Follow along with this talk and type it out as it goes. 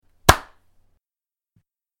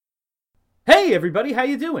Hey everybody, how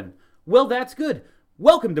you doing? Well, that's good.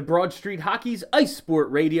 Welcome to Broad Street Hockey's Ice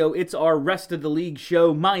Sport Radio. It's our Rest of the League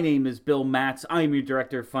show. My name is Bill Matz. I'm your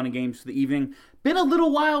director of fun and games for the evening. Been a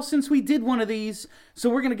little while since we did one of these, so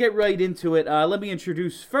we're going to get right into it. Let me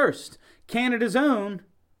introduce first Canada's own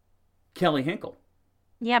Kelly Hinkle.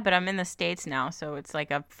 Yeah, but I'm in the States now, so it's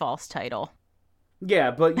like a false title.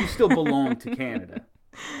 Yeah, but you still belong to Canada.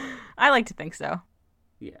 I like to think so.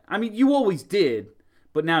 Yeah, I mean, you always did,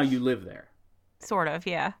 but now you live there. Sort of,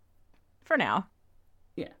 yeah. For now.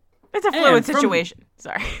 Yeah. It's a fluid situation.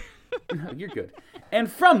 Sorry. No, you're good.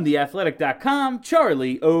 And from theathletic.com,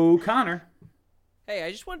 Charlie O'Connor. Hey,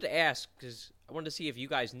 I just wanted to ask, because I wanted to see if you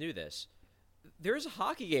guys knew this. There's a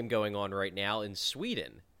hockey game going on right now in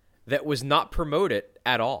Sweden that was not promoted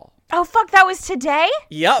at all. Oh, fuck, that was today?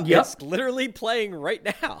 Yep. It's literally playing right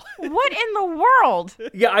now. What in the world?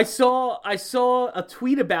 Yeah, I saw a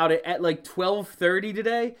tweet about it at like 12:30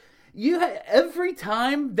 today. Every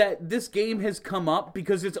time that this game has come up,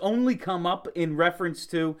 because it's only come up in reference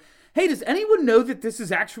to, hey, does anyone know that this is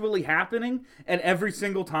actually happening? And every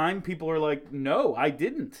single time people are like, no, I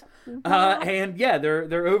didn't. And yeah,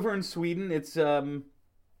 they're over in Sweden. It's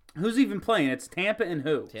who's even playing? It's Tampa and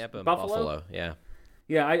who? Tampa and Buffalo. Yeah.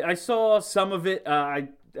 Yeah, I saw some of it. I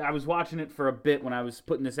was watching it for a bit when I was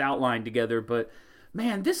putting this outline together, but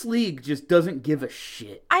man, this league just doesn't give a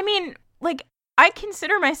shit. I mean, like, I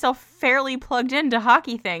consider myself fairly plugged into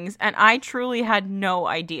hockey things, and I truly had no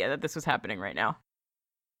idea that this was happening right now.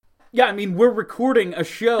 Yeah, I mean, we're recording a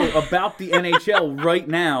show about the NHL right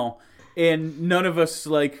now, and none of us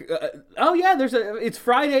oh yeah, it's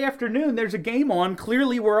Friday afternoon, there's a game on.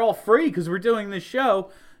 Clearly, we're all free because we're doing this show.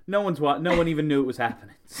 No one even knew it was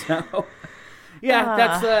happening. So,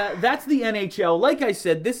 yeah, that's the NHL. Like I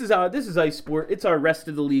said, this is Ice Sport. It's our Rest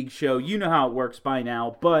of the League show. You know how it works by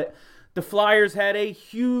now, but the Flyers had a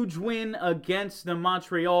huge win against the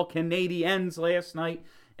Montreal Canadiens last night,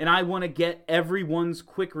 and I want to get everyone's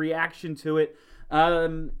quick reaction to it.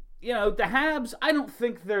 The Habs, I don't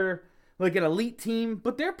think they're like an elite team,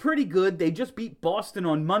 but they're pretty good. They just beat Boston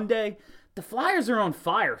on Monday. The Flyers are on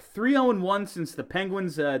fire, 3-0-1 since the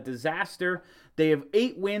Penguins' disaster. They have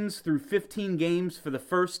 8 wins through 15 games for the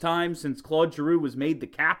first time since Claude Giroux was made the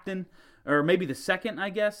captain, or maybe the second, I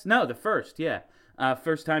guess. No, the first, yeah.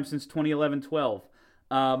 First time since 2011-12.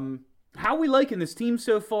 How are we liking this team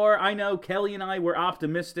so far? I know Kelly and I were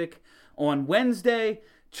optimistic on Wednesday.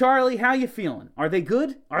 Charlie, how you feeling? Are they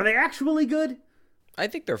good? Are they actually good? I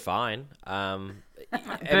think they're fine. Boo.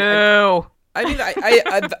 I mean,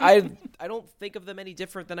 I don't think of them any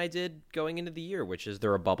different than I did going into the year, which is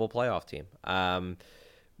they're a bubble playoff team.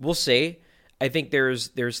 We'll see. I think there's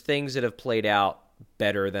things that have played out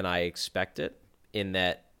better than I expected, in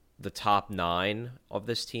that the top 9 of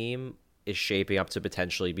this team is shaping up to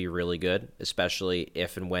potentially be really good, especially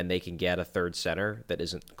if and when they can get a third center that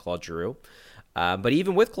isn't Claude Giroux. But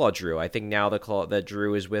even with Claude Giroux, I think now that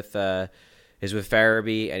Giroux is with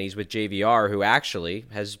Farabee and he's with JVR, who actually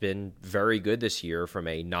has been very good this year from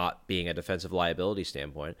a not being a defensive liability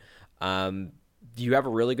standpoint. You have a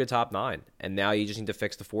really good top 9, and now you just need to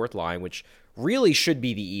fix the fourth line, which really should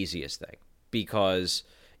be the easiest thing, because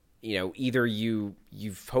either you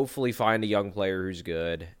hopefully find a young player who's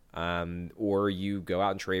good, or you go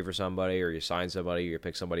out and trade for somebody, or you sign somebody, or you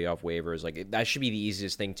pick somebody off waivers. Like, that should be the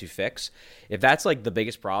easiest thing to fix. If that's like the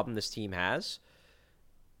biggest problem this team has,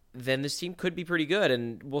 then this team could be pretty good,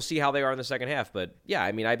 and we'll see how they are in the second half. But yeah,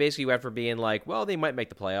 I mean, I basically went for being like, well, they might make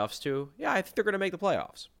the playoffs too. Yeah, I think they're going to make the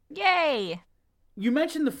playoffs. Yay! You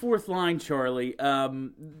mentioned the fourth line, Charlie.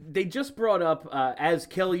 They just brought up, as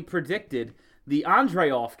Kelly predicted, the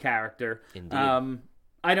Andreoff character. Indeed.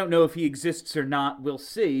 I don't know if he exists or not. We'll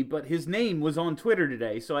see. But his name was on Twitter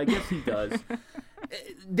today, so I guess he does.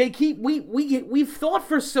 We've thought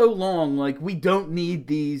for so long, like, we don't need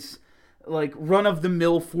these, like,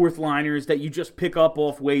 run-of-the-mill fourth liners that you just pick up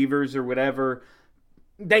off waivers or whatever.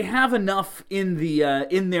 They have enough in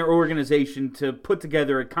their organization to put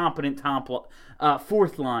together a competent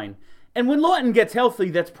fourth line. And when Lawton gets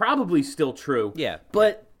healthy, that's probably still true. Yeah.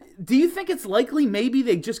 But do you think it's likely maybe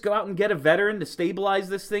they just go out and get a veteran to stabilize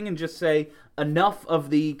this thing and just say, enough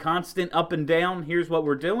of the constant up and down, here's what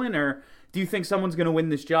we're doing? Or do you think someone's going to win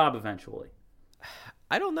this job eventually?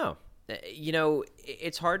 I don't know.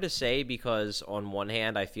 It's hard to say, because on one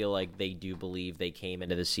hand, I feel like they do believe they came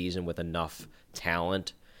into the season with enough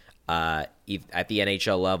talent at the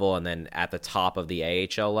NHL level and then at the top of the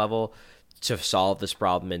AHL level to solve this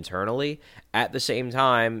problem internally. At the same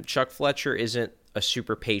time, Chuck Fletcher isn't a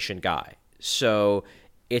super patient guy. So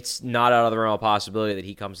it's not out of the realm of possibility that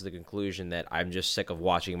he comes to the conclusion that I'm just sick of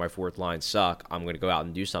watching my fourth line suck. I'm going to go out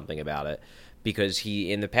and do something about it, because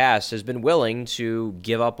he, in the past, has been willing to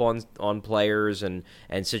give up on players and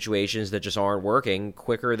situations that just aren't working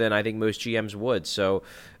quicker than I think most GMs would. So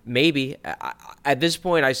maybe at this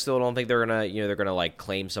point, I still don't think they're gonna like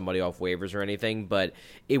claim somebody off waivers or anything. But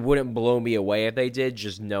it wouldn't blow me away if they did,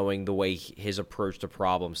 just knowing the way his approach to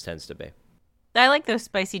problems tends to be. I like those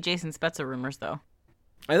spicy Jason Spezza rumors, though.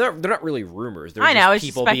 And they're not really rumors. They're I know, just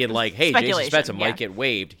people being like, hey, Jason Spezza yeah. might get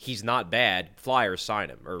waived. He's not bad. Flyers sign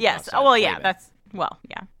him. Or yes. sign Well, him, yeah. him. That's, well,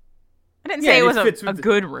 yeah. I didn't say it was a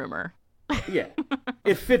good rumor. Yeah.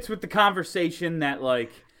 It fits with the conversation that,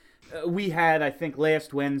 like, we had, I think,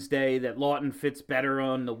 last Wednesday, that Lawton fits better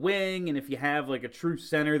on the wing, and if you have, like, a true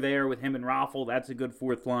center there with him and Raffl, that's a good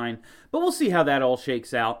fourth line. But we'll see how that all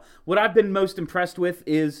shakes out. What I've been most impressed with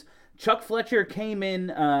is Chuck Fletcher came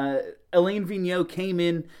in, Alain Vigneault came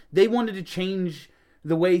in. They wanted to change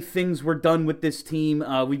the way things were done with this team.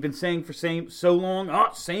 We've been saying for so long,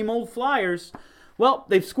 same old Flyers. Well,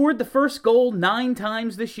 they've scored the first goal 9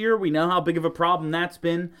 times this year. We know how big of a problem that's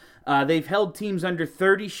been. They've held teams under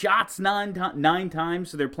 30 shots 9 times,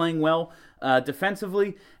 so they're playing well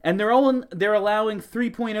defensively. And they're allowing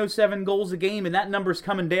 3.07 goals a game, and that number's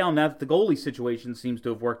coming down now that the goalie situation seems to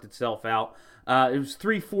have worked itself out. It was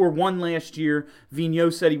 3-4-1 last year.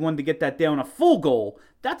 Vigneault said he wanted to get that down a full goal.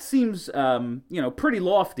 That seems, pretty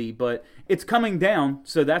lofty, but it's coming down,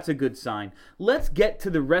 so that's a good sign. Let's get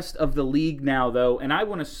to the rest of the league now, though, and I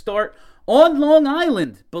want to start on Long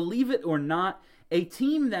Island. Believe it or not, a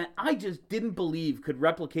team that I just didn't believe could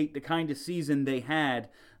replicate the kind of season they had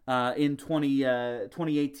in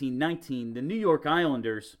 2018-19, the New York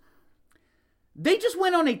Islanders. They just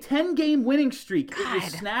went on a 10-game winning streak. God. It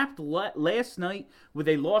was snapped last night with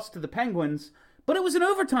a loss to the Penguins, but it was an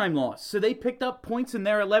overtime loss, so they picked up points in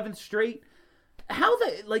their 11th straight.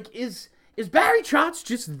 Is Barry Trotz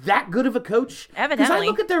just that good of a coach? Evidently. Because I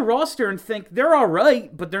look at their roster and think they're all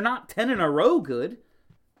right, but they're not 10 in a row good.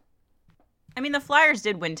 I mean, the Flyers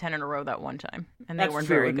did win 10 in a row that one time, and they weren't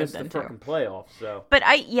very good then, too. That's true, the playoffs, so. But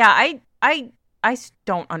I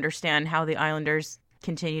don't understand how the Islanders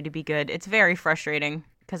continue to be good. It's very frustrating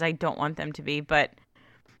because I don't want them to be, but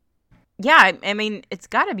yeah, I mean, it's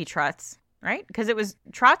got to be Trotz, right? Because it was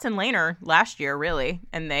Trotz and Lehner last year, really,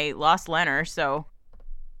 and they lost Lehner, so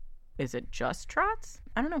is it just Trotz?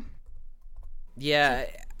 I don't know. Yeah,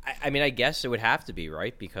 I mean, I guess it would have to be,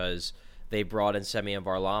 right? Because they brought in Semyon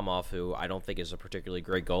Varlamov, who I don't think is a particularly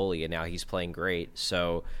great goalie, and now he's playing great.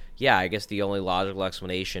 So, yeah, I guess the only logical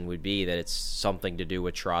explanation would be that it's something to do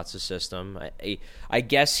with Trotz's system. I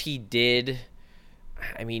guess he did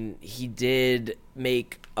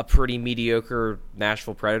make a pretty mediocre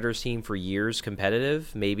Nashville Predators team for years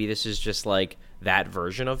competitive. Maybe this is just like that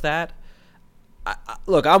version of that.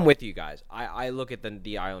 Look, I'm with you guys. I look at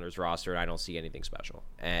the Islanders roster and I don't see anything special.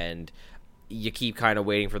 And you keep kind of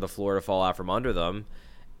waiting for the floor to fall out from under them,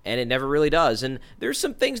 and it never really does. And there's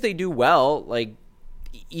some things they do well, like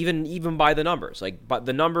even by the numbers. But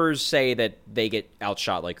the numbers say that they get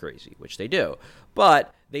outshot like crazy, which they do.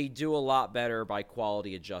 But they do a lot better by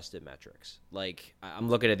quality-adjusted metrics. Like, I'm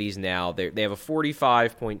looking at these now. They have a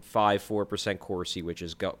 45.54% Corsi, which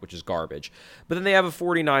is garbage. But then they have a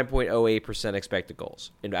 49.08% expected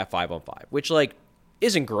goals at 5-on-5, which, like,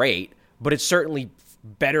 isn't great, but it's certainly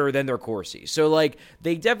better than their Corsi. So, like,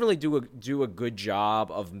 they definitely do a good job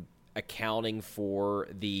of accounting for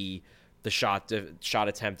the shot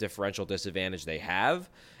attempt differential disadvantage they have.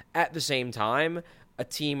 At the same time, a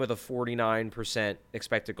team with a 49%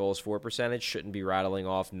 expected goals for percentage shouldn't be rattling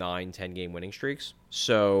off 9-10 game winning streaks.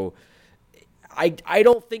 So I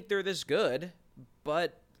don't think they're this good,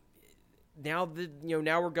 but now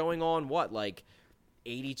we're going on what, like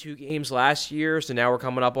 82 games last year, so now we're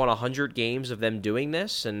coming up on 100 games of them doing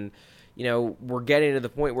this, and we're getting to the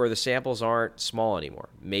point where the samples aren't small anymore.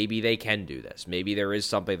 Maybe they can do this. Maybe there is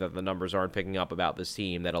something that the numbers aren't picking up about this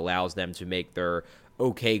team that allows them to make their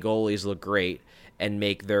okay goalies look great and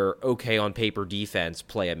make their okay on paper defense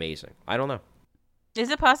play amazing. I don't know. Is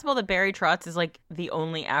it possible that Barry Trotz is like the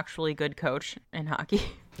only actually good coach in hockey?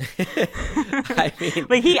 I mean,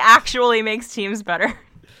 like he actually makes teams better.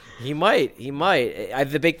 He might.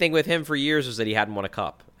 The big thing with him for years was that he hadn't won a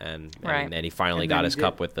cup, and he finally got his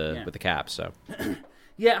cup with the Cap. So,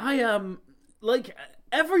 yeah, I like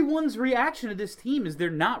everyone's reaction to this team is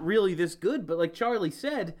they're not really this good. But like Charlie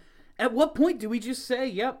said, at what point do we just say,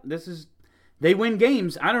 "Yep, they win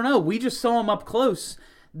games"? I don't know. We just saw them up close.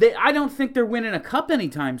 I don't think they're winning a cup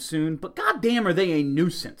anytime soon. But goddamn, are they a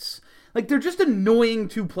nuisance? Like, they're just annoying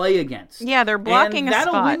to play against. Yeah, they're blocking and a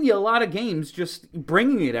spot. that'll win you a lot of games just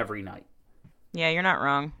bringing it every night. Yeah, you're not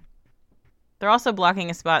wrong. They're also blocking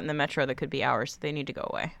a spot in the Metro that could be ours. So they need to go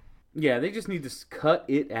away. Yeah, they just need to cut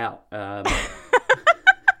it out. I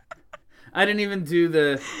didn't even do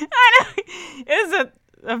the... I know. It is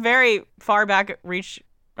a very far back reach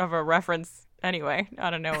of a reference anyway,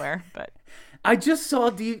 out of nowhere. But I just saw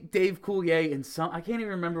Dave Coulier in some... I can't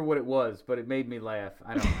even remember what it was, but it made me laugh.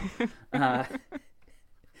 I don't know.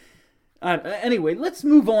 Anyway, let's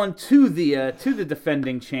move on to the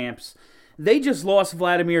defending champs. They just lost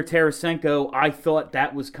Vladimir Tarasenko. I thought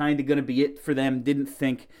that was kind of going to be it for them. Didn't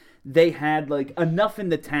think they had like enough in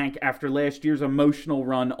the tank after last year's emotional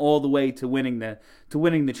run all the way to winning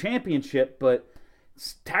the championship. But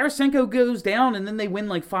Tarasenko goes down, and then they win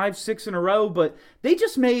like 5-6 in a row. But they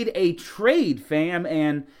just made a trade, fam,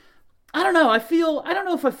 and I don't know. I don't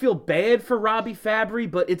know if I feel bad for Robbie Fabry,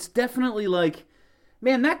 but it's definitely like,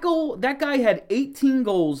 man, that guy had 18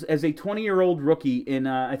 goals as a 20-year-old rookie in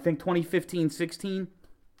I think 2015-16.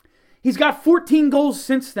 He's got 14 goals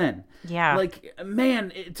since then. yeah, Like,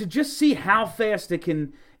 man, to just see how fast it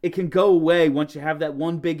can go away once you have that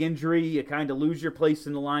one big injury, you kind of lose your place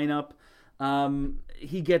in the lineup.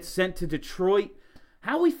 He gets sent to Detroit.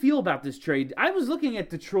 How we feel about this trade? I was looking at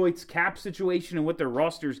Detroit's cap situation and what their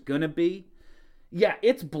roster's gonna be. Yeah,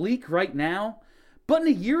 it's bleak right now, but in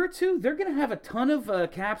a year or two, they're gonna have a ton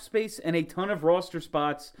of cap space and a ton of roster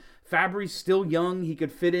spots. Fabry's still young; he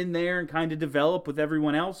could fit in there and kind of develop with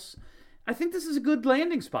everyone else. I think this is a good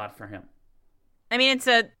landing spot for him. I mean, it's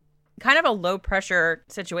a kind of a low pressure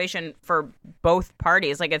situation for both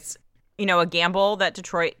parties. Like, it's, a gamble that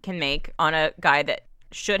Detroit can make on a guy that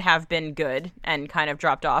should have been good and kind of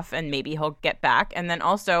dropped off, and maybe he'll get back. And then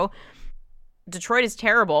also, Detroit is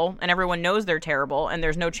terrible, and everyone knows they're terrible, and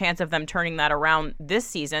there's no chance of them turning that around this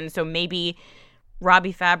season. So maybe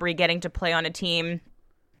Robbie Fabry getting to play on a team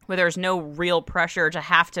where there's no real pressure to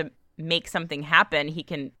have to make something happen, he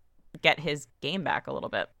can get his game back a little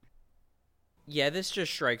bit. Yeah, this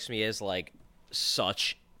just strikes me as like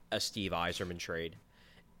such a Steve Yzerman trade.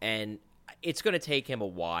 And it's going to take him a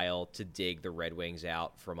while to dig the Red Wings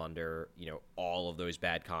out from under, all of those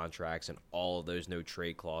bad contracts and all of those no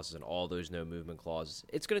trade clauses and all those no movement clauses.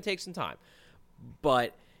 It's going to take some time.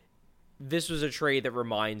 But this was a trade that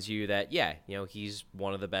reminds you that, he's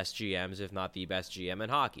one of the best GMs, if not the best GM in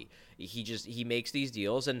hockey. He makes these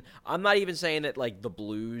deals. And I'm not even saying that, like, the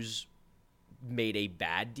Blues made a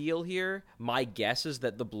bad deal here. My guess is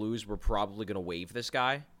that the Blues were probably going to waive this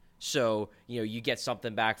guy. So, you get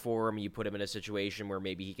something back for him, you put him in a situation where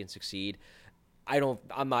maybe he can succeed.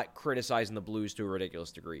 I'm not criticizing the Blues to a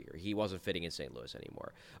ridiculous degree here. He wasn't fitting in St. Louis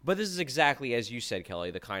anymore. But this is exactly, as you said,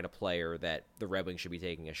 Kelly, the kind of player that the Red Wings should be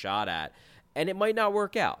taking a shot at. And it might not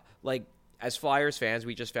work out. Like, as Flyers fans,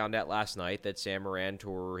 we just found out last night that Sam Morin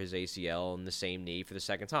tore his ACL in the same knee for the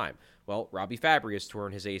second time. Well, Robbie Fabry has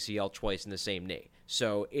torn his ACL twice in the same knee.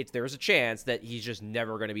 So there's a chance that he's just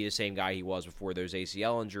never going to be the same guy he was before those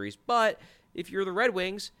ACL injuries. But if you're the Red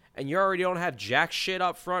Wings and you already don't have jack shit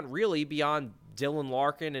up front really beyond Dylan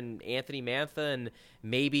Larkin and Anthony Mantha and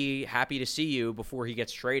maybe Happy to See You before he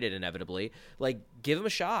gets traded inevitably, like, give him a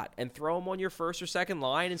shot and throw him on your first or second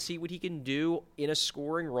line and see what he can do in a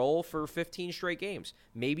scoring role for 15 straight games.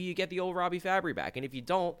 Maybe you get the old Robbie Fabry back, and if you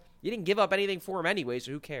don't, you didn't give up anything for him anyway,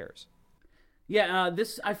 so who cares? Yeah,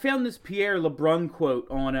 I found this Pierre LeBrun quote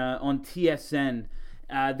on TSN.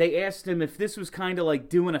 They asked him if this was kind of like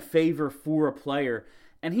doing a favor for a player,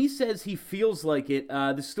 and he says he feels like it.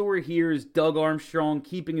 The story here is Doug Armstrong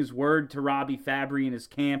keeping his word to Robbie Fabry in his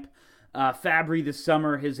camp. Fabry this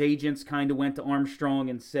summer, his agents kind of went to Armstrong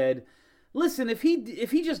and said, listen, if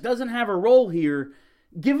he just doesn't have a role here,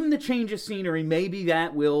 give him the change of scenery. Maybe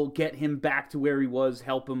that will get him back to where he was,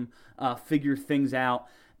 help him figure things out.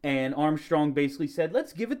 And Armstrong basically said,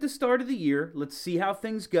 let's give it the start of the year. Let's see how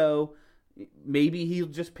things go. Maybe he'll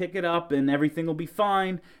just pick it up and everything will be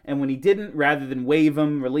fine. And when he didn't, rather than waive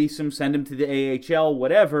him, release him, send him to the AHL,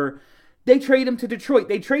 whatever, they trade him to Detroit.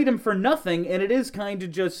 They trade him for nothing, and it is kind of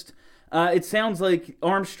just, it sounds like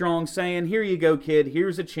Armstrong saying, here you go, kid.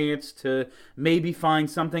 Here's a chance to maybe find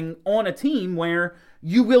something on a team where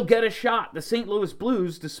you will get a shot. The St. Louis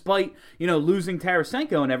Blues, despite, losing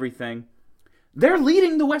Tarasenko and everything, they're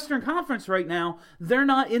leading the Western Conference right now. They're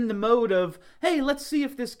not in the mode of, hey, let's see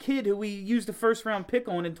if this kid who we used a first-round pick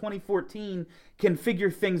on in 2014 can figure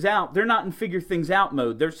things out. They're not in figure things out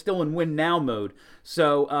mode. They're still in win now mode.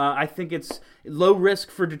 So I think it's low risk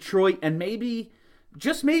for Detroit, and maybe,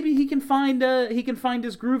 just maybe, he can find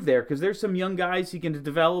his groove there because there's some young guys he can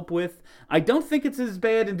develop with. I don't think it's as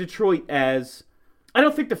bad in Detroit as I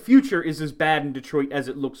don't think the future is as bad in Detroit as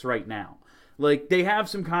it looks right now. Like, they have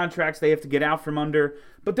some contracts they have to get out from under,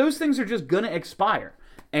 but those things are just going to expire.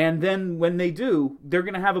 And then when they do, they're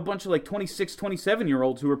going to have a bunch of, like, 26,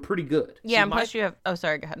 27-year-olds who are pretty good. Yeah, and plus you have... Oh,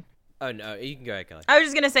 sorry, go ahead. Oh, no, you can go ahead, Kelly. I was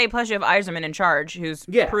just going to say, plus you have Yzerman in charge, who's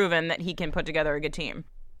proven that he can put together a good team.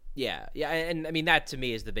 Yeah, and I mean, that to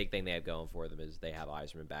me is the big thing they have going for them is they have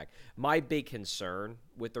Yzerman back. My big concern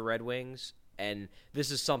with the Red Wings, and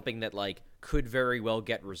this is something that, like, could very well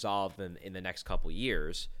get resolved in the next couple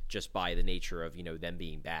years just by the nature of, them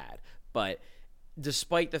being bad. But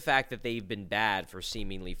despite the fact that they've been bad for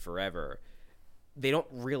seemingly forever, they don't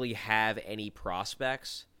really have any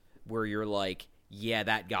prospects where you're like, yeah,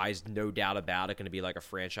 that guy's no doubt about it going to be like a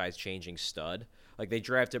franchise-changing stud. Like, they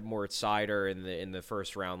drafted Moritz Seider in the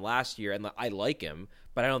first round last year, and I like him,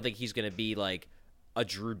 but I don't think he's going to be like a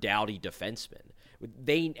Drew Doughty defenseman.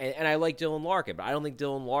 And I like Dylan Larkin, but I don't think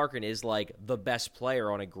Dylan Larkin is like the best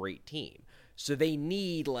player on a great team. So they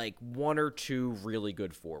need like one or two really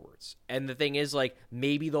good forwards. And the thing is, like,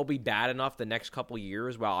 maybe they'll be bad enough the next couple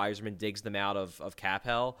years while Yzerman digs them out of cap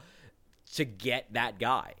hell to get that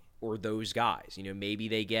guy or those guys. Maybe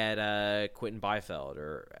they get Quentin Byfield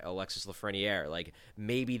or Alexis Lafreniere. Like,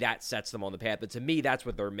 maybe that sets them on the path. But to me, that's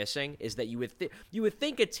what they're missing, is that you would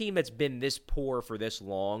think a team that's been this poor for this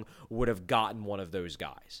long would have gotten one of those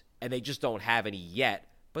guys. And they just don't have any yet,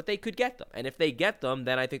 but they could get them. And if they get them,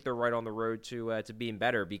 then I think they're right on the road to being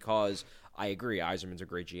better, because I agree, Yzerman's a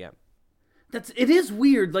great GM. It is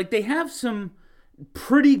weird. Like, they have some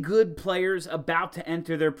pretty good players about to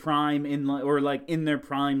enter their prime in their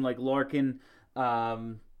prime, like Larkin,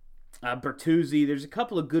 Bertuzzi. There's a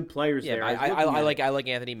couple of good players there. I like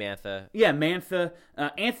Anthony Mantha. Yeah, Mantha.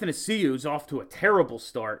 Anthony Ciu's off to a terrible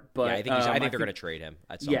start, but yeah, I think they're going to trade him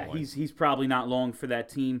at some point. Yeah, he's probably not long for that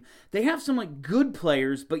team. They have some like good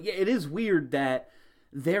players, but yeah, it is weird that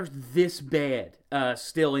they're this bad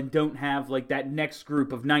still and don't have like that next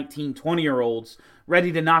group of 19, 20-year-olds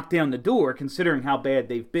ready to knock down the door, considering how bad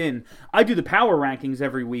they've been. I do the power rankings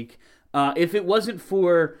every week. If it wasn't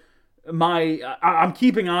for I'm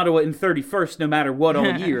keeping Ottawa in 31st no matter what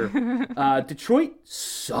all year. Detroit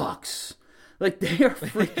sucks. Like, they are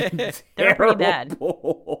freaking They're pretty bad.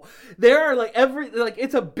 They are like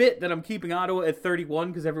it's a bit that I'm keeping Ottawa at 31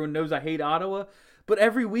 because everyone knows I hate Ottawa. But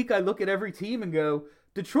every week I look at every team and go,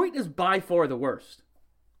 Detroit is by far the worst.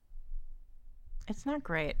 It's not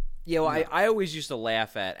great. Yeah, well, I always used to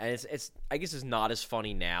laugh at, and it's I guess it's not as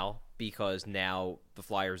funny now because now the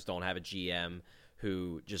Flyers don't have a GM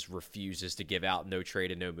who just refuses to give out no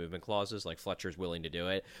trade and no movement clauses. Like, Fletcher's willing to do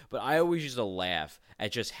it. But I always used to laugh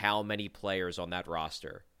at just how many players on that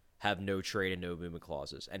roster have no trade and no movement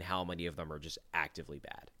clauses and how many of them are just actively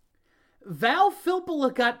bad. Val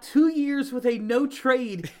Filppula got 2 years with a no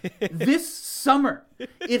trade this summer.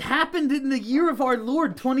 It happened in the year of our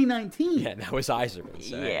Lord, 2019. Yeah, that was Yzerman.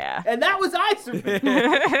 So. Yeah. And that was Yzerman.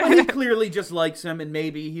 But he clearly just likes him, and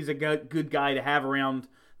maybe he's a good guy to have around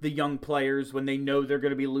the young players when they know they're going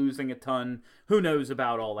to be losing a ton. Who knows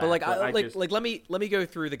about all that? But let me go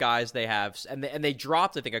through the guys they have, and they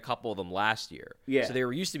dropped, I think, a couple of them last year. Yeah. So they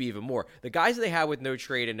were used to be even more. The guys they have with no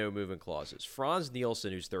trade and no movement clauses: Franz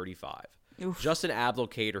Nielsen, who's 35, Justin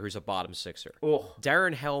Abdelkader, who's a bottom sixer,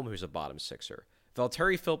 Darren Helm, who's a bottom sixer,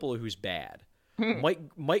 Valtteri Filppula, who's bad,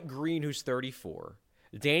 Mike Green, who's 34,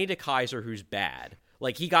 Danny DeKeyser, who's bad.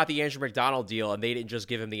 Like, he got the Andrew McDonald deal, and they didn't just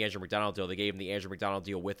give him the Andrew McDonald deal. They gave him the Andrew McDonald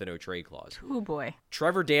deal with a no-trade clause. Oh, boy.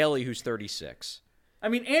 Trevor Daley, who's 36. I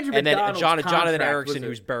mean, Andrew and McDonald's then Jonathan Erickson,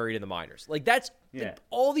 who's buried in the minors. Like, that's... Yeah.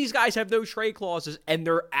 All these guys have no trade clauses, and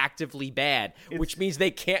they're actively bad, which means they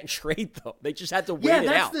can't trade them. They just have to wait it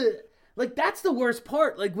out. That's the worst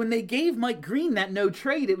part. Like, when they gave Mike Green that no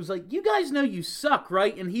trade, it was like, you guys know you suck,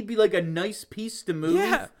 right? And he'd be like a nice piece to move.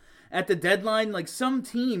 Yeah. At the deadline, like, some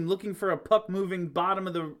team looking for a puck-moving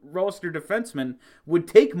bottom-of-the-roster defenseman would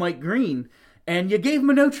take Mike Green, and you gave him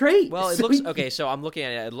a no-trade. Well, so I'm looking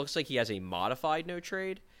at it. It looks like he has a modified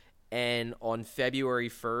no-trade, and on February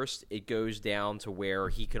 1st, it goes down to where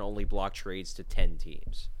he can only block trades to 10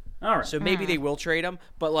 teams. All right. So maybe they will trade him,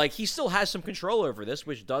 but, like, he still has some control over this,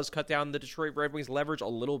 which does cut down the Detroit Red Wings' leverage a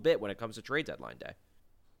little bit when it comes to trade deadline day.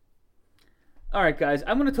 All right, guys,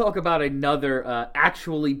 I'm going to talk about another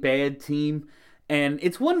actually bad team, and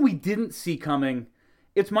it's one we didn't see coming.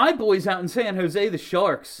 It's my boys out in San Jose, the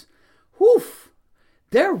Sharks. Whew,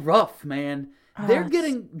 they're rough, man. They're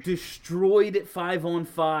getting destroyed at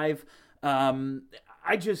 5-on-5.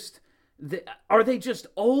 Are they just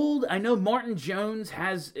old? I know Martin Jones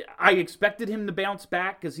I expected him to bounce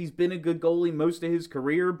back because he's been a good goalie most of his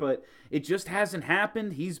career, but it just hasn't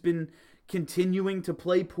happened. He's been continuing to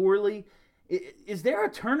play poorly. Is there a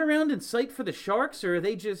turnaround in sight for the Sharks, or are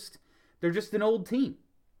they're just an old team?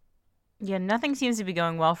 Yeah, nothing seems to be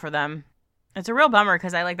going well for them. It's a real bummer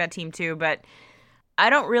because I like that team too, but I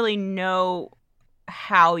don't really know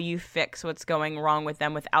how you fix what's going wrong with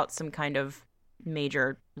them without some kind of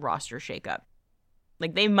major roster shakeup.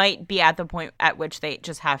 Like, they might be at the point at which they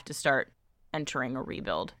just have to start entering a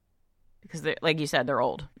rebuild because, like you said, they're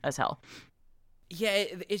old as hell. Yeah,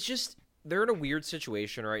 it's just they're in a weird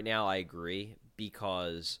situation right now. I agree,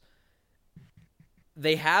 because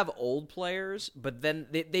they have old players, but then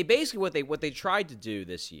they basically what they tried to do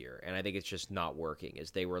this year, and I think it's just not working,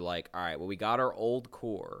 is they were like, all right, well, we got our old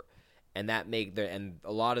core, and and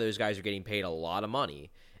a lot of those guys are getting paid a lot of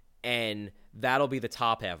money, and that'll be the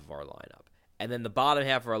top half of our lineup. And then the bottom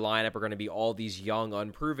half of our lineup are going to be all these young,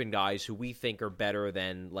 unproven guys who we think are better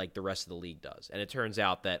than like the rest of the league does. And it turns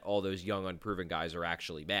out that all those young, unproven guys are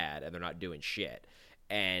actually bad, and they're not doing shit.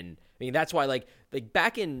 And I mean, that's why like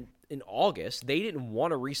back in August, they didn't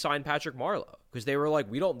want to re-sign Patrick Marleau because they were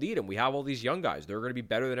like, we don't need him. We have all these young guys. They're going to be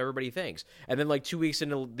better than everybody thinks. And then like 2 weeks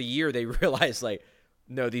into the year, they realized like,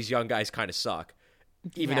 no, these young guys kind of suck.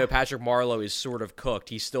 Even though Patrick Marleau is sort of cooked,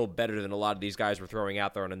 he's still better than a lot of these guys we're throwing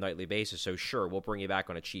out there on a nightly basis. So sure, we'll bring you back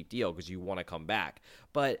on a cheap deal because you want to come back.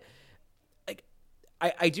 But like,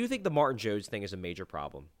 I do think the Martin Jones thing is a major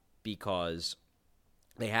problem because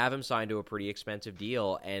they have him signed to a pretty expensive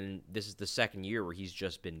deal, and this is the second year where he's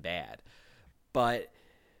just been bad. But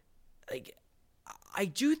like, I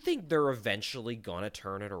do think they're eventually gonna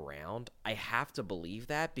turn it around. I have to believe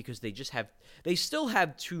that because they still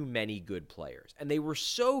have too many good players, and they were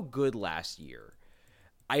so good last year.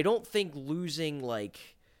 I don't think losing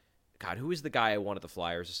who is the guy I wanted the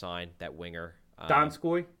Flyers to sign, that winger?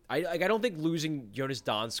 Donskoy? I don't think losing Jonas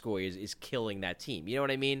Donskoy is killing that team. You know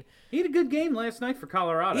what I mean? He had a good game last night for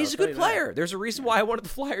Colorado. He's a good player. There's a reason why I wanted the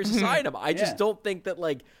Flyers to sign him. I just don't think that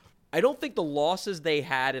I don't think the losses they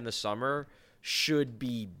had in the summer should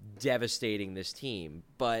be devastating this team.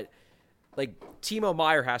 But like, Timo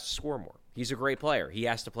Meier has to score more. He's a great player. He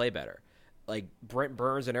has to play better. Like, Brent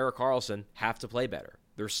Burns and Erik Karlsson have to play better.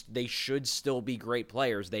 They should still be great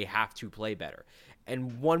players. They have to play better.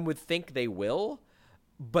 And one would think they will,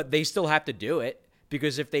 but they still have to do it,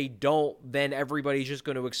 because if they don't, then everybody's just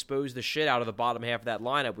going to expose the shit out of the bottom half of that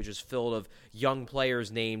lineup, which is filled of young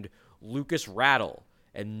players named Lucas Rattle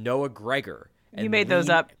and Noah Gregor. And you made those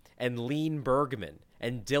up. And Lean Bergman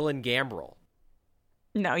and Dylan Gambrell.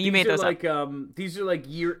 No, you made those up. These are like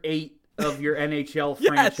year 8 of your NHL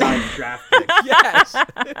franchise draft picks. Yes.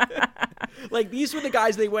 Like, these were the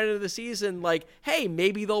guys they went into the season like, hey,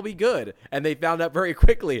 maybe they'll be good. And they found out very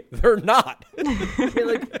quickly they're not.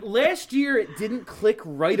 Like, last year, it didn't click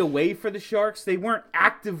right away for the Sharks. They weren't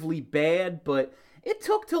actively bad, but it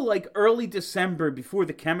took till like early December before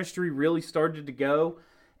the chemistry really started to go.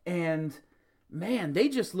 And man, they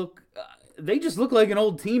just look like an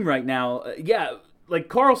old team right now. Like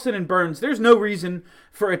Karlsson and Burns, there's no reason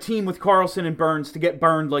for a team with Karlsson and Burns to get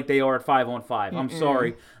burned like they are at 5-on-5. I'm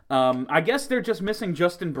sorry. I guess they're just missing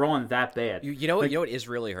Justin Braun that bad. You know what is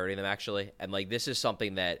really hurting them, actually? And like, this is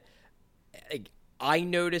something that I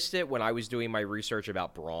noticed it when I was doing my research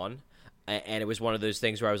about Braun, and it was one of those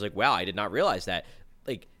things where I was like, wow, I did not realize that.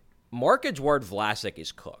 Like, Marc-Edouard Vlasic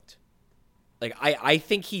is cooked. Like, I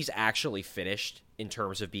think he's actually finished in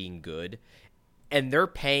terms of being good. And they're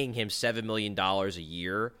paying him $7 million a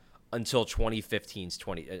year until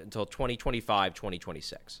 2025,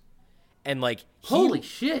 2026. And like, holy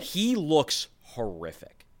shit, he looks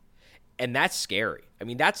horrific. And that's scary. I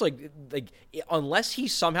mean, that's like unless he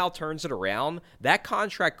somehow turns it around, that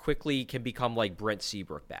contract quickly can become like Brent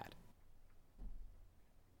Seabrook bad.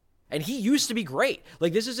 And he used to be great.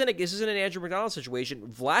 Like, this isn't an Andrew McDonald situation.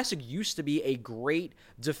 Vlasic used to be a great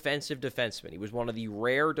defensive defenseman. He was one of the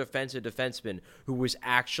rare defensive defensemen who was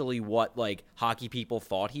actually what like hockey people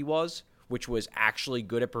thought he was, which was actually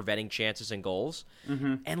good at preventing chances and goals.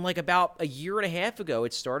 Mm-hmm. And like, about a year and a half ago,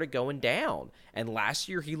 it started going down. And last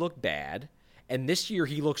year he looked bad, and this year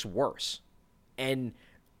he looks worse. And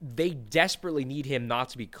they desperately need him not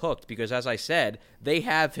to be cooked because, as I said, they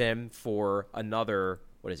have him for another...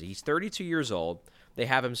 What is he? He's 32 years old. They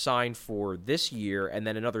have him signed for this year and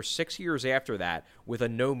then another 6 years after that with a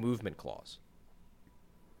no-movement clause.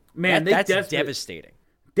 Man, that's devastating.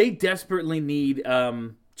 They desperately need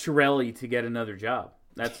Chiarelli to get another job.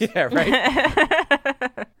 That's yeah,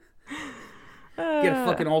 right? Get a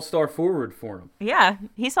fucking all-star forward for him. Yeah,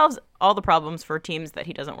 he solves all the problems for teams that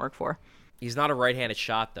he doesn't work for. He's not a right-handed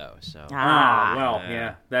shot, though. So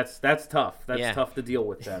yeah, that's tough. That's tough to deal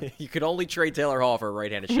with. That you could only trade Taylor Hall for a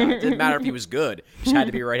right-handed shot. It didn't matter if he was good; he just had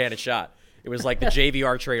to be a right-handed shot. It was like the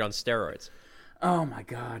JVR trade on steroids. Oh my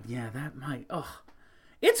God, yeah, that might. Oh,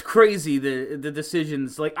 it's crazy the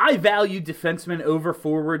decisions. Like, I value defensemen over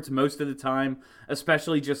forwards most of the time,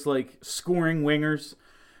 especially just like scoring wingers.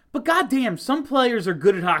 But goddamn, some players are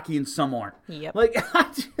good at hockey and some aren't. Yep. Like,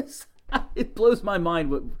 it blows my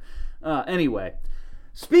mind. Anyway,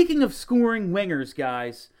 speaking of scoring wingers,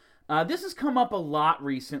 guys, this has come up a lot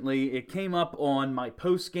recently. It came up on my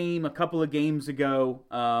post game a couple of games ago.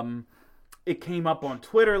 It came up on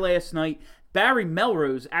Twitter last night. Barry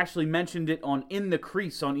Melrose actually mentioned it on In the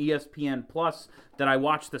Crease on ESPN Plus that I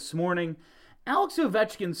watched this morning. Alex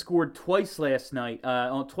Ovechkin scored twice last night,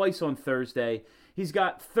 twice on Thursday. He's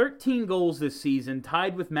got 13 goals this season,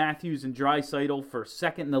 tied with Matthews and Draisaitl for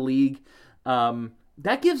second in the league.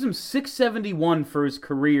 That gives him 671 for his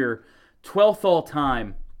career, 12th all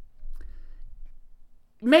time.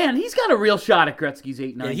 Man, he's got a real shot at Gretzky's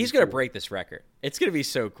 890. Yeah, he's going to break this record. It's going to be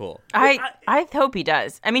so cool. I hope he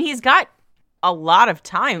does. I mean, he's got a lot of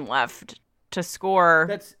time left to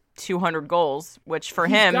score 200 goals, which for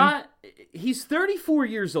him... He's 34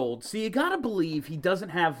 years old, so you gotta believe he doesn't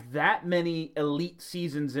have that many elite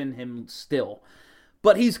seasons in him still.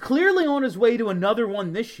 But he's clearly on his way to another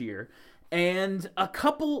one this year, and a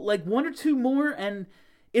couple, like one or two more, and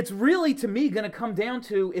it's really, to me, going to come down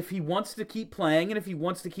to if he wants to keep playing and if he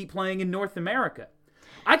wants to keep playing in North America.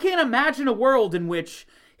 I can't imagine a world in which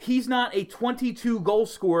he's not a 22-goal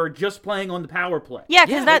scorer just playing on the power play. Yeah,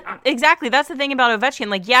 because exactly, that's the thing about Ovechkin.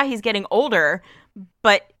 Like, yeah, he's getting older,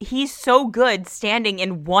 but he's so good standing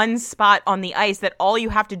in one spot on the ice that all you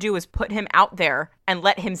have to do is put him out there and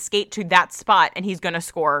let him skate to that spot, and he's going to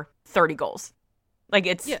score 30 goals. Like,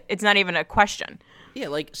 it's not even a question. Yeah,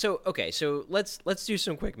 like, so let's do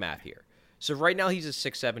some quick math here. So right now he's at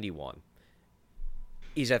 671.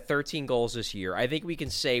 He's at 13 goals this year. I think we can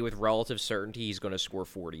say with relative certainty he's going to score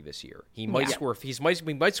 40 this year. He might score.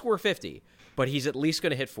 We might score 50, but he's at least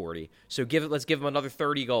going to hit 40. So let's give him another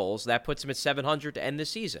 30 goals. That puts him at 700 to end the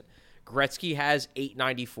season. Gretzky has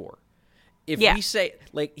 894. If we say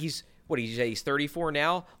like he's 34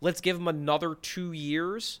 now, let's give him another 2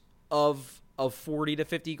 years of 40 to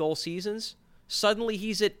 50 goal seasons. Suddenly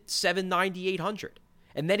he's at 790, 800,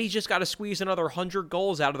 and then he's just got to squeeze another 100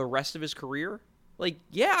 goals out of the rest of his career. Like,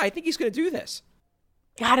 yeah, I think he's going to do this.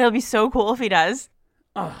 God, it'll be so cool if he does.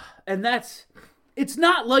 And it's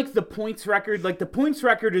not like the points record. Like, the points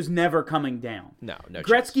record is never coming down. No Gretzky,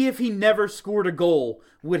 chance. if he never scored a goal,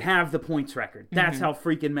 would have the points record. That's how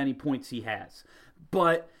freaking many points he has.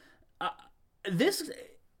 But to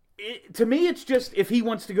me, it's just if he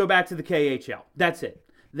wants to go back to the KHL. That's it.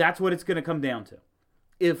 That's what it's going to come down to.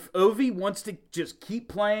 If Ovi wants to just keep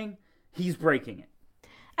playing, he's breaking it.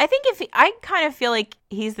 I think I kind of feel like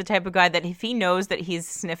he's the type of guy that if he knows that he's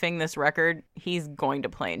sniffing this record, he's going to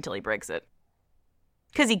play until he breaks it.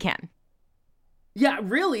 Because he can. Yeah,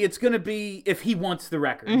 really, it's going to be if he wants the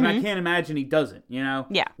record. And I can't imagine he doesn't, you know?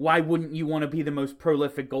 Yeah. Why wouldn't you want to be the most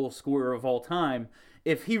prolific goal scorer of all time?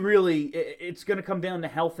 If he really, it's going to come down to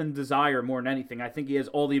health and desire more than anything. I think he has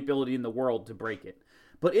all the ability in the world to break it.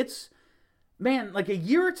 But man, like a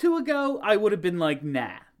year or two ago, I would have been like,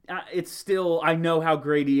 nah. It's still, I know how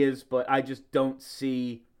great he is, but I just don't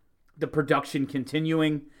see the production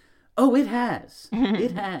continuing. Oh, it has.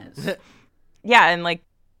 It has. Yeah, and like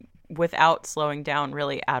without slowing down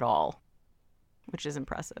really at all, which is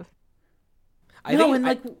impressive. I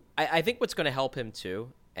think what's going to help him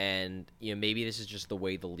too, and you know maybe this is just the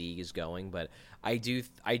way the league is going, but I do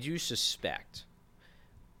suspect,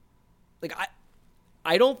 like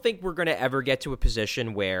I don't think we're going to ever get to a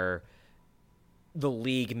position where the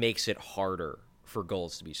league makes it harder for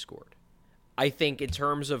goals to be scored. I think in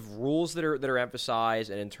terms of rules that are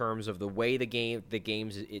emphasized, and in terms of the way the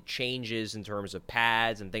games it changes in terms of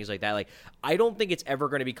pads and things like that, like I don't think it's ever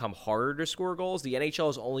going to become harder to score goals. The NHL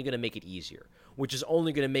is only going to make it easier, which is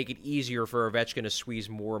only going to make it easier for Ovechkin to squeeze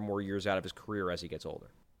more and more years out of his career as he gets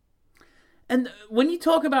older. And when you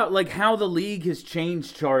talk about like how the league has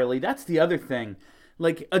changed, Charlie, that's the other thing.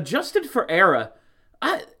 Like adjusted for era,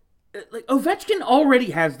 Ovechkin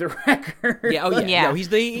already has the record. Yeah, No, he's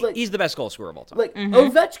the best goal scorer of all time. Like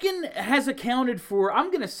Ovechkin has accounted for, I'm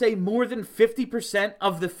gonna say, more than 50%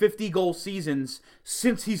 of the 50-goal seasons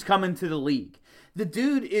since he's come into the league. The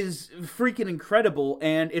dude is freaking incredible,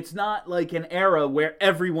 and it's not like an era where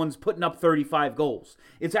everyone's putting up 35 goals.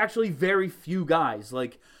 It's actually very few guys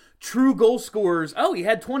like true goal scorers. Oh, he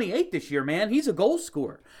had 28 this year, man. He's a goal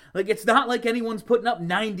scorer. Like it's not like anyone's putting up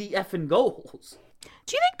 90 effing goals.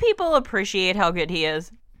 Do you think people appreciate how good he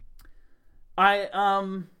is? Yes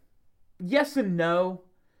and no.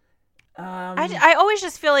 I always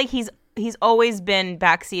just feel like he's he's always been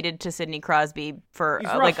backseated to Sidney Crosby for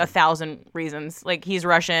like 1,000 reasons. Like, he's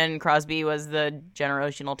Russian, Crosby was the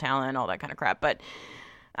generational talent, all that kind of crap. But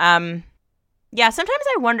yeah, sometimes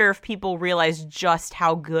I wonder if people realize just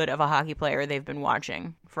how good of a hockey player they've been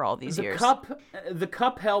watching for all these years. The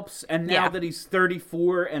cup helps, and now that he's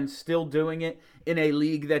 34 and still doing it in a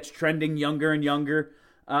league that's trending younger and younger.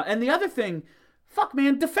 And the other thing, fuck,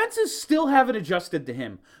 man, defenses still haven't adjusted to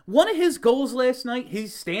him. One of his goals last night,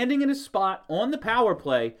 he's standing in his spot on the power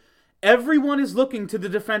play. Everyone is looking to the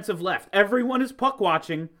defensive left. Everyone is puck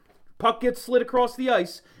watching. Puck gets slid across the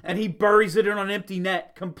ice, and he buries it in an empty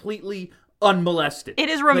net completely unmolested. It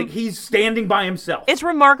is like he's standing by himself. It's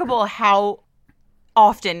remarkable how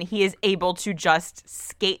often he is able to just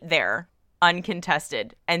skate there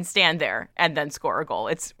uncontested and stand there and then score a goal.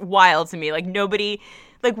 It's wild to me. Like, nobody,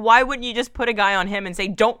 like, why wouldn't you just put a guy on him and say,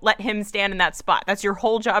 don't let him stand in that spot? That's your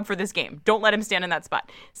whole job for this game. Don't let him stand in that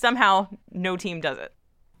spot. Somehow no team does it.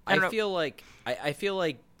 I feel like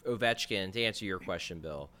Ovechkin, to answer your question,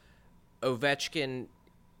 Bill, Ovechkin,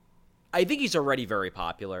 I think he's already very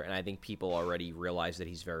popular, and I think people already realize that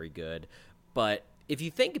he's very good. But if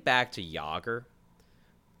you think back to Jágr,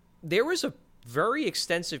 there was a very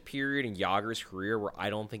extensive period in Jágr's career where I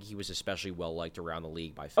don't think he was especially well-liked around the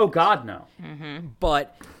league by fans. Oh, God, no. Mm-hmm.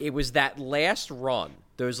 But it was that last run,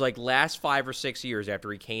 those like last 5 or 6 years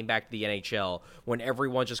after he came back to the NHL, when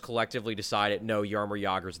everyone just collectively decided, no, Jaromir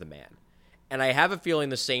Jágr's the man. And I have a feeling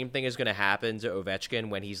the same thing is going to happen to Ovechkin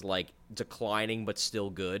when he's like declining but still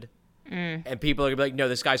good. And people are going to be like, no,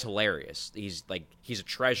 this guy's hilarious. He's a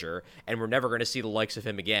treasure, and we're never going to see the likes of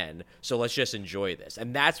him again, so let's just enjoy this.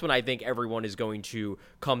 And that's when I think everyone is going to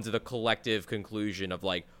come to the collective conclusion of,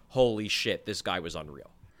 like, holy shit, this guy was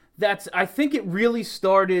unreal. I think it really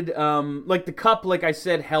started, like, the cup, like I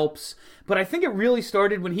said, helps, but I think it really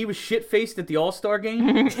started when he was shit-faced at the All-Star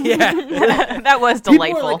game. Yeah. That was delightful.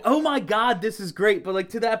 People were like, oh my God, this is great, but, like,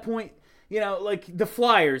 to that point, you know, like the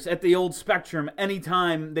Flyers at the old Spectrum,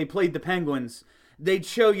 anytime they played the Penguins, they'd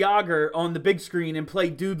show Jágr on the big screen and play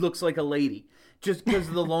Dude Looks Like a Lady just because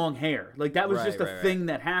of the long hair. Like, that was just a thing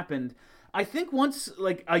that happened. I think once,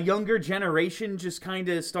 like, a younger generation just kind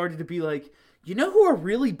of started to be like, you know who are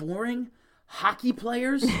really boring? Hockey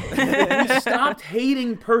players. We stopped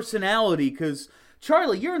hating personality because,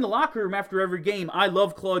 Charlie, you're in the locker room after every game. I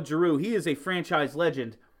love Claude Giroux. He is a franchise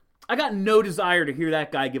legend. I got no desire to hear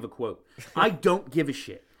that guy give a quote. I don't give a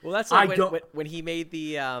shit. Well, that's like when he made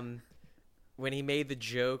the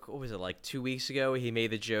joke. What was it, like 2 weeks ago? He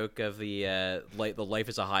made the joke of the Life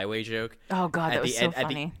is a Highway joke. Oh God, that was so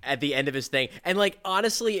funny. At the end of his thing, and like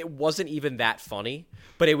honestly, it wasn't even that funny.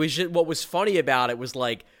 But it was just, what was funny about it was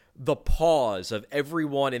like the pause of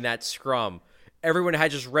everyone in that scrum. Everyone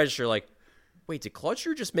had just registered like, wait, did Claude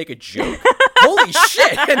Giroux just make a joke? Holy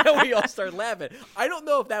shit! And then we all started laughing. I don't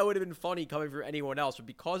know if that would have been funny coming from anyone else, but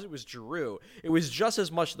because it was Giroux, it was just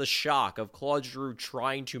as much the shock of Claude Giroux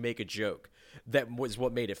trying to make a joke that was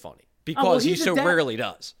what made it funny. Because he so rarely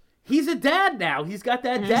does. He's a dad now. He's got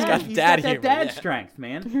that dad. He's got that dad strength,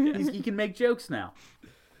 man. He can make jokes now.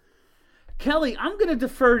 Kelly, I'm going to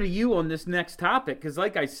defer to you on this next topic because,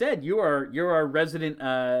 like I said, you're our resident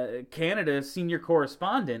Canada senior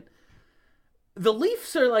correspondent. The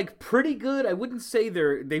Leafs are, like, pretty good. I wouldn't say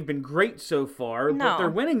they've been great so far, but they're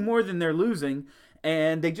winning more than they're losing.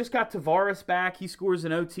 And they just got Tavares back. He scores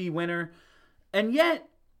an OT winner. And yet,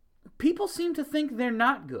 people seem to think they're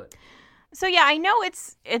not good. So, yeah, I know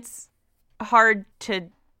it's hard to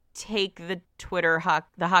take the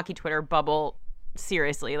hockey Twitter bubble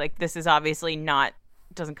seriously. Like, this is obviously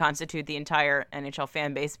doesn't constitute the entire NHL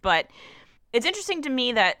fan base. But it's interesting to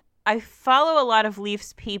me that I follow a lot of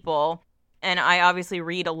Leafs people, and I obviously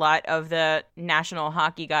read a lot of the National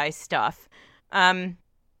Hockey Guy stuff. And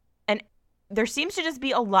there seems to just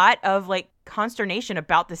be a lot of, like, consternation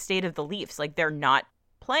about the state of the Leafs. Like, they're not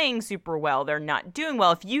playing super well. They're not doing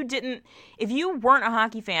well. If you weren't a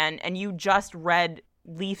hockey fan and you just read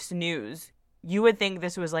Leafs news, you would think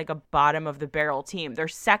this was like a bottom of the barrel team. They're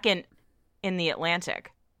second in the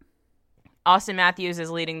Atlantic. Austin Matthews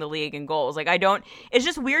is leading the league in goals. Like, it's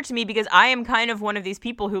just weird to me because I am kind of one of these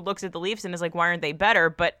people who looks at the Leafs and is like, why aren't they better?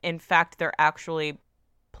 But in fact, they're actually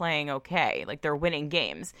playing okay. Like, they're winning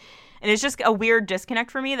games. And it's just a weird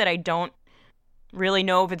disconnect for me that I don't really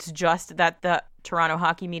know if it's just that the Toronto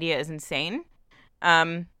hockey media is insane,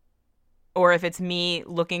 or if it's me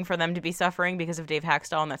looking for them to be suffering because of Dave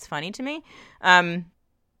Haxtell, and that's funny to me. But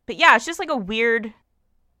yeah, it's just like a weird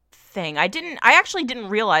thing. I actually didn't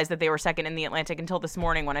realize that they were second in the Atlantic until this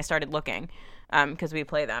morning when I started looking, because we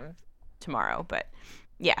play them tomorrow. But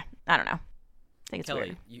yeah, I don't know. think it's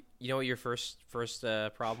Kelly, weird. you know what your first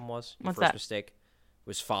problem was? Your What's first that? mistake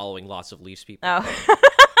was following lots of Leafs people. Oh,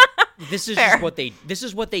 This is Fair. just what they. This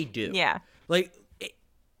is what they do. yeah. Like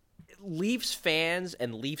Leafs fans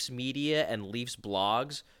and Leafs media and Leafs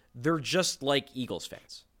blogs, they're just like Eagles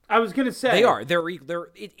fans. I was gonna say They are.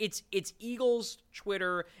 It's Eagles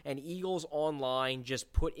Twitter and Eagles online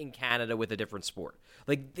just put in Canada with a different sport.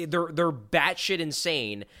 Like they're batshit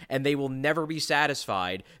insane, and they will never be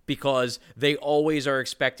satisfied because they always are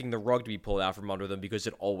expecting the rug to be pulled out from under them because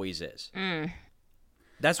it always is.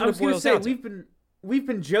 That's I what was it gonna boils say down to. we've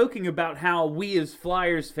been joking about how we as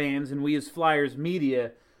Flyers fans and we as Flyers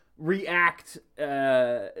media react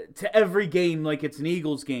to every game like it's an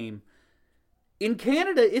Eagles game. In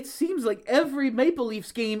Canada, it seems like every Maple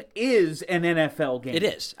Leafs game is an NFL game. It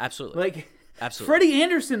is absolutely Like, absolutely. Freddie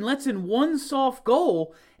Anderson lets in one soft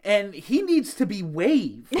goal, and he needs to be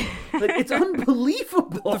waived. Like, it's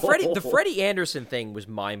unbelievable. The Freddie Anderson thing was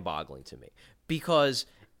mind-boggling to me because,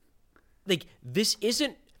 like, this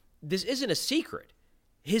isn't a secret.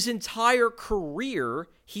 His entire career,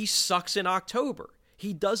 he sucks in October.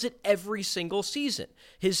 He does it every single season.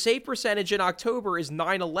 His save percentage in October is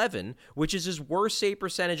 .911, which is his worst save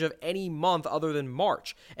percentage of any month other than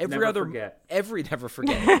March. Every forget.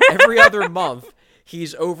 Every other month,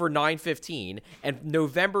 he's over .915, and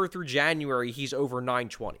November through January, he's over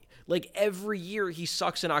 .920. Like, every year he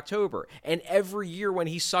sucks in October, and every year when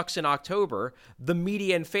he sucks in October, the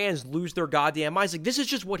media and fans lose their goddamn minds. Like, this is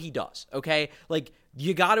just what he does, okay? Like,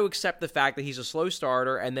 you got to accept the fact that he's a slow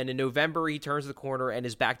starter, and then in November he turns the corner and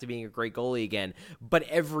is back to being a great goalie again. But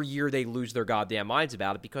every year they lose their goddamn minds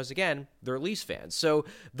about it because, again, they're Leafs fans. So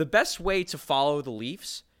the best way to follow the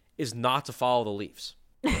Leafs is not to follow the Leafs.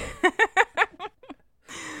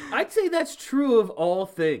 I'd say that's true of all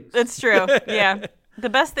things. It's true. Yeah. The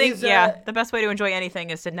best thing, Is, the best way to enjoy anything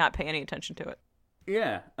is to not pay any attention to it.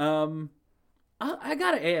 Yeah. I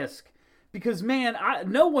gotta ask, because, man,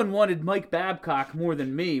 no one wanted Mike Babcock more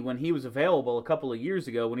than me when he was available a couple of years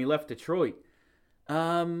ago when he left Detroit.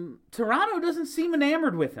 Toronto doesn't seem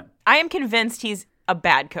enamored with him. I am convinced he's a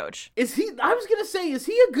bad coach. Is he? I was gonna say, is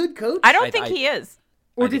he a good coach? I don't think he is.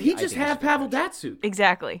 Or I did think- he I just think he's have a good Pavel coach. Datsyuk?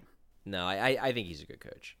 Exactly. No, I think he's a good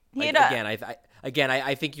coach. He Like, had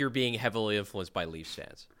I think you're being heavily influenced by Leafs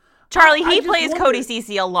fans. Charlie, I he just plays wonder- Cody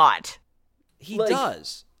Ceci a lot. He Like,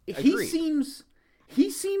 does. He Agreed. seems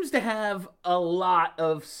to have a lot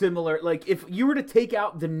of similar, like, if you were to take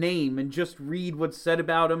out the name and just read what's said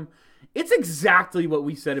about him, it's exactly what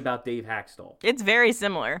we said about Dave Haxtell. It's very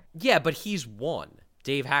similar. Yeah, but he's won.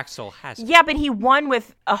 Dave Haxtell hasn't. Yeah, but he won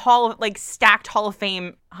with a stacked Hall of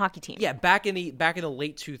Fame hockey team. Yeah, back in the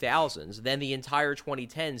late 2000s, then the entire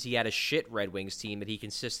 2010s, he had a shit Red Wings team that he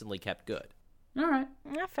consistently kept good. All right.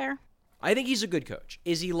 Yeah, fair. I think he's a good coach.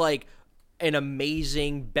 Is he like an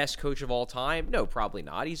amazing best coach of all time? No, probably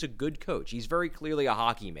not. He's a good coach. He's very clearly a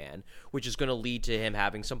hockey man, which is going to lead to him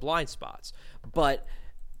having some blind spots. But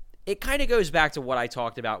it kind of goes back to what I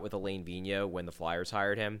talked about with Alain Vigneault when the Flyers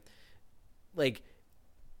hired him. Like,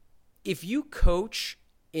 if you coach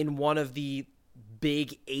in one of the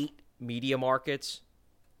big 8 media markets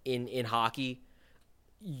in hockey,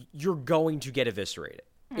 you're going to get eviscerated.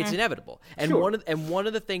 It's inevitable. And Sure. one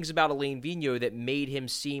of the things about Alain Vigneault that made him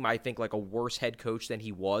seem, I think, like a worse head coach than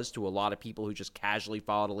he was to a lot of people who just casually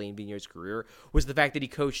followed Alain Vigneault's career was the fact that he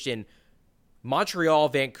coached in Montreal,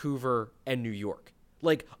 Vancouver, and New York.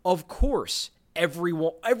 Like, of course, every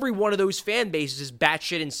one of those fan bases is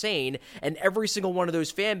batshit insane, and every single one of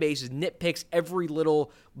those fan bases nitpicks every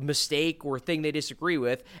little mistake or thing they disagree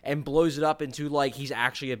with and blows it up into, like, he's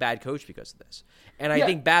actually a bad coach because of this. And I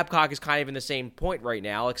think Babcock is kind of in the same point right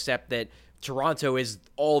now, except that Toronto is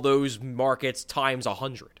all those markets times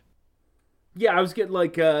 100. Yeah, I was getting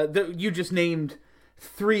like you just named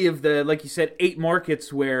 3 of the, like you said, 8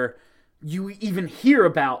 markets where you even hear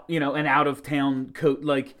about, an out of town coach.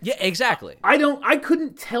 Like, Yeah, exactly. I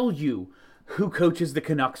couldn't tell you who coaches the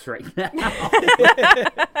Canucks right now.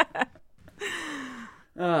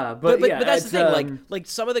 But that's the it's, thing. Like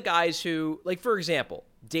some of the guys who, like, for example,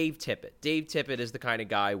 Dave Tippett. Dave Tippett is the kind of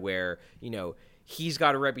guy where, he's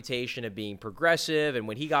got a reputation of being progressive, and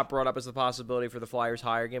when he got brought up as the possibility for the Flyers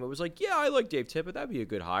hiring him, it was like, yeah, I like Dave Tippett. That'd be a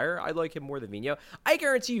good hire. I like him more than Vigneault. I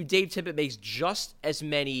guarantee you Dave Tippett makes just as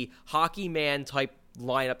many hockey man type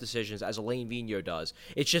lineup decisions as Alain Vigneault does.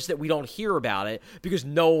 It's just that we don't hear about it because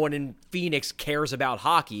no one in Phoenix cares about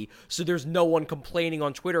hockey, so there's no one complaining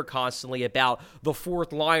on Twitter constantly about the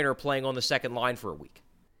fourth liner playing on the second line for a week.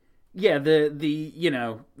 Yeah,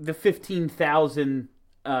 the 15,000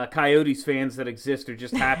 Coyotes fans that exist are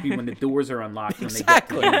just happy when the doors are unlocked.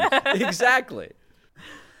 Exactly. When they get Exactly.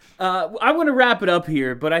 I want to wrap it up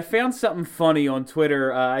here, but I found something funny on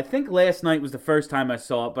Twitter. I think last night was the first time I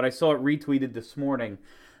saw it, but I saw it retweeted this morning.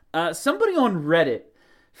 Somebody on Reddit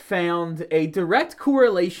found a direct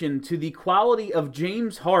correlation to the quality of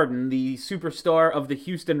James Harden, the superstar of the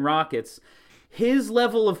Houston Rockets, his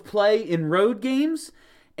level of play in road games,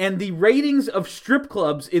 and the ratings of strip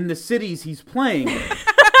clubs in the cities he's playing.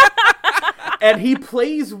 And he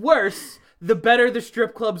plays worse the better the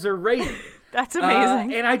strip clubs are rated. That's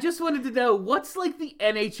amazing. And I just wanted to know, what's like the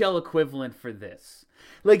NHL equivalent for this?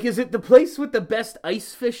 Like, is it the place with the best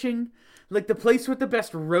ice fishing? Like the place with the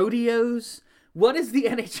best rodeos? What is the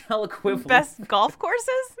NHL equivalent? Best golf courses,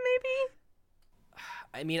 maybe?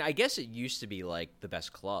 I mean, I guess it used to be like the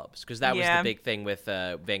best clubs, because that was the big thing with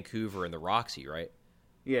Vancouver and the Roxy, right?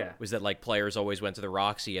 Yeah. Was that like players always went to the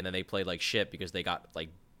Roxy and then they played like shit because they got like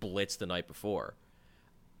blitzed the night before.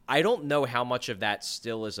 I don't know how much of that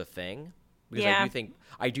still is a thing, because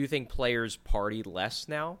I do think players party less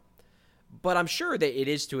now, but I'm sure that it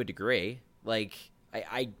is to a degree. Like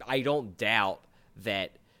I don't doubt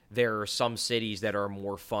that there are some cities that are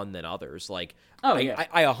more fun than others. Like, I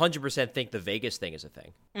 100% think the Vegas thing is a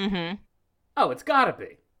thing. Mm-hmm. Oh, it's gotta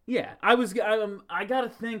be. Yeah, I gotta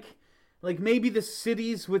think, like, maybe the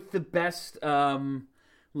cities with the best, Fortnite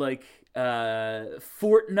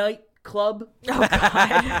club. Oh,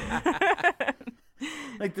 God.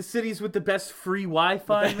 Like the cities with the best free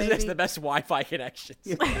Wi-Fi, maybe? That's the best Wi-Fi connections.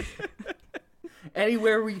 Yeah.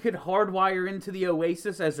 Anywhere where you could hardwire into the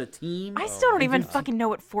Oasis as a team. I still don't even fucking know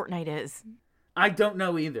what Fortnite is. I don't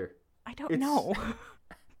know either. I don't know.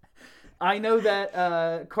 I know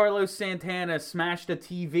that Carlos Santana smashed a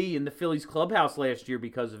TV in the Phillies clubhouse last year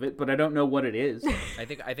because of it, but I don't know what it is. I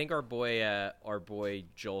think our boy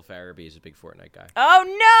Joel Farabee is a big Fortnite guy. Oh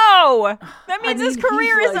no! That means his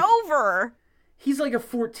career is over. He's like a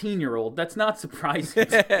 14-year-old. That's not surprising.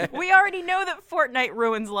 We already know that Fortnite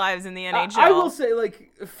ruins lives in the NHL. I will say, like,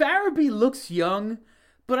 Farabee looks young,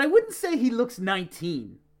 but I wouldn't say he looks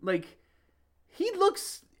 19. Like, he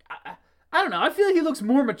looks... I don't know. I feel like he looks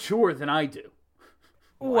more mature than I do.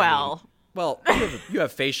 Well, you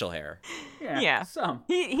have facial hair. Yeah. Some.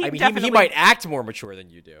 He might act more mature than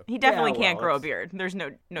you do. He definitely can't grow a beard. There's no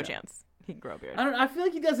chance he can grow a beard. I don't know. I feel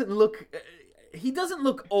like he doesn't look... He doesn't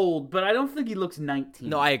look old, but I don't think he looks 19.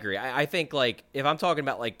 No, I agree. I think, like, if I'm talking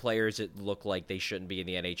about, like, players that look like they shouldn't be in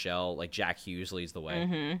the NHL, like Jack Hughes leads the way.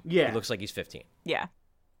 Mm-hmm. Yeah. He looks like he's 15. Yeah.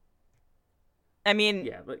 I mean...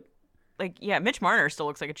 Yeah, Mitch Marner still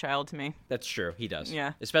looks like a child to me. That's true. He does.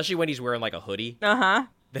 Yeah. Especially when he's wearing, like, a hoodie. Uh-huh.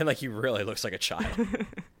 Then, like, he really looks like a child.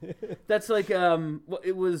 That's like,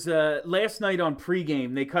 it was last night on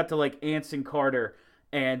pregame, they cut to, like, Anson Carter,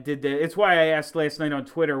 and it's why I asked last night on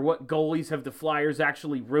Twitter, what goalies have the Flyers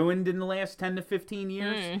actually ruined in the last 10 to 15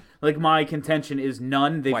 years? Like, my contention is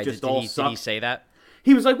none. They've just all sucked. Did he say that?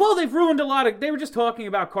 He was like, well, they've ruined a lot of... They were just talking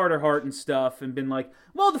about Carter Hart and stuff and been like,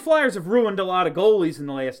 well, the Flyers have ruined a lot of goalies in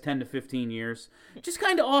the last 10 to 15 years. Just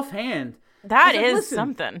kind of offhand. That is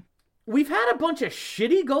something. We've had a bunch of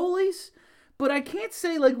shitty goalies, but I can't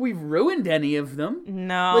say, like, we've ruined any of them.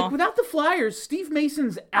 No. Like, without the Flyers, Steve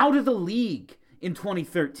Mason's out of the league in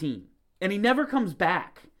 2013, and he never comes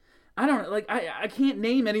back. I don't know, like, I can't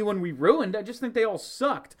name anyone we ruined. I just think they all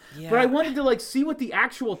sucked. Yeah. But I wanted to, like, see what the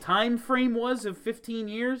actual time frame was of 15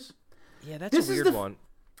 years. Yeah, that's a weird one.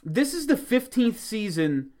 This is the 15th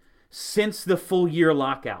season since the full year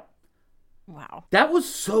lockout. Wow. That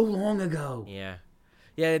was so long ago. Yeah.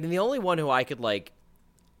 Yeah, and the only one who I could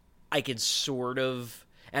sort of...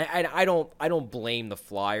 And I don't blame the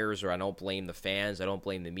Flyers, or I don't blame the fans, I don't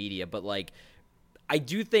blame the media, but, like, I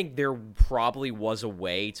do think there probably was a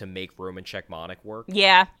way to make Roman Cechmanek work.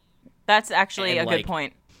 Yeah, that's actually a good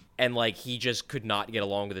point. And, like, he just could not get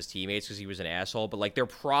along with his teammates because he was an asshole. But, like, there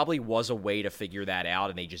probably was a way to figure that out,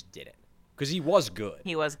 and they just didn't. Because he was good.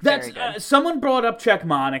 He was very good. Someone brought up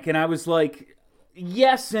Cechmanek, and I was like,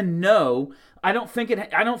 yes and no. I don't think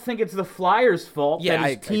it's the Flyers' fault that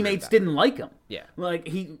his teammates didn't like him. Yeah. Like,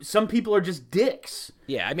 some people are just dicks.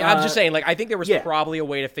 Yeah, I mean, I'm just saying, like, I think there was probably a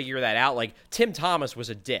way to figure that out. Like, Tim Thomas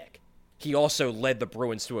was a dick. He also led the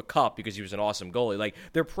Bruins to a cup because he was an awesome goalie. Like,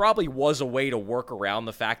 there probably was a way to work around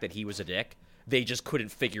the fact that he was a dick. They just couldn't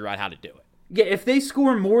figure out how to do it. Yeah, if they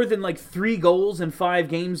score more than, like, 3 goals in 5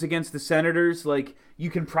 games against the Senators, like,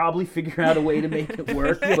 you can probably figure out a way to make it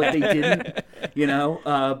work, but they didn't, you know?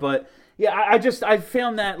 But... yeah, I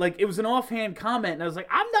found that, like, it was an offhand comment, and I was like,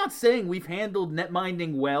 I'm not saying we've handled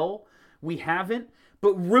netminding well. We haven't,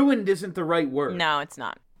 but ruined isn't the right word. No, it's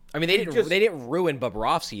not. I mean, they didn't ruin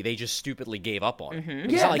Bobrovsky. They just stupidly gave up on him. Mm-hmm.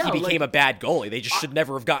 It's not like he became a bad goalie. They just should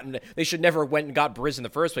never have went and got Briz in the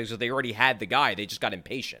first place because they already had the guy. They just got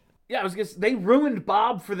impatient. Yeah, I was they ruined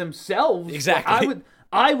Bob for themselves. Exactly.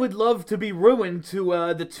 I would love to be ruined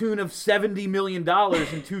to the tune of $70 million in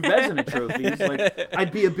 2 Vezina trophies. Like,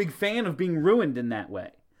 I'd be a big fan of being ruined in that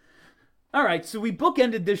way. All right, so we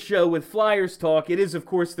bookended this show with Flyers talk. It is, of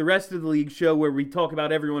course, the rest of the league show where we talk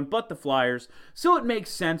about everyone but the Flyers, so it makes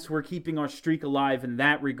sense we're keeping our streak alive in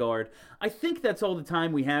that regard. I think that's all the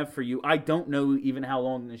time we have for you. I don't know even how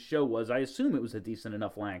long this show was. I assume it was a decent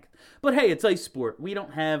enough length. But hey, it's Ice Sport. We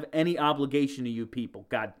don't have any obligation to you people.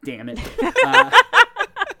 God damn it.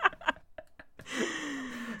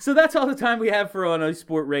 So that's all the time we have for on Ice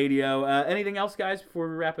Sport Radio. Anything else, guys, before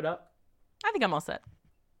we wrap it up? I think I'm all set.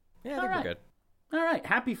 Yeah, I think we're good. All right.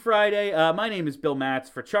 Happy Friday. My name is Bill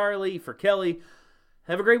Matz. For Charlie, for Kelly.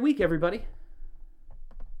 Have a great week, everybody.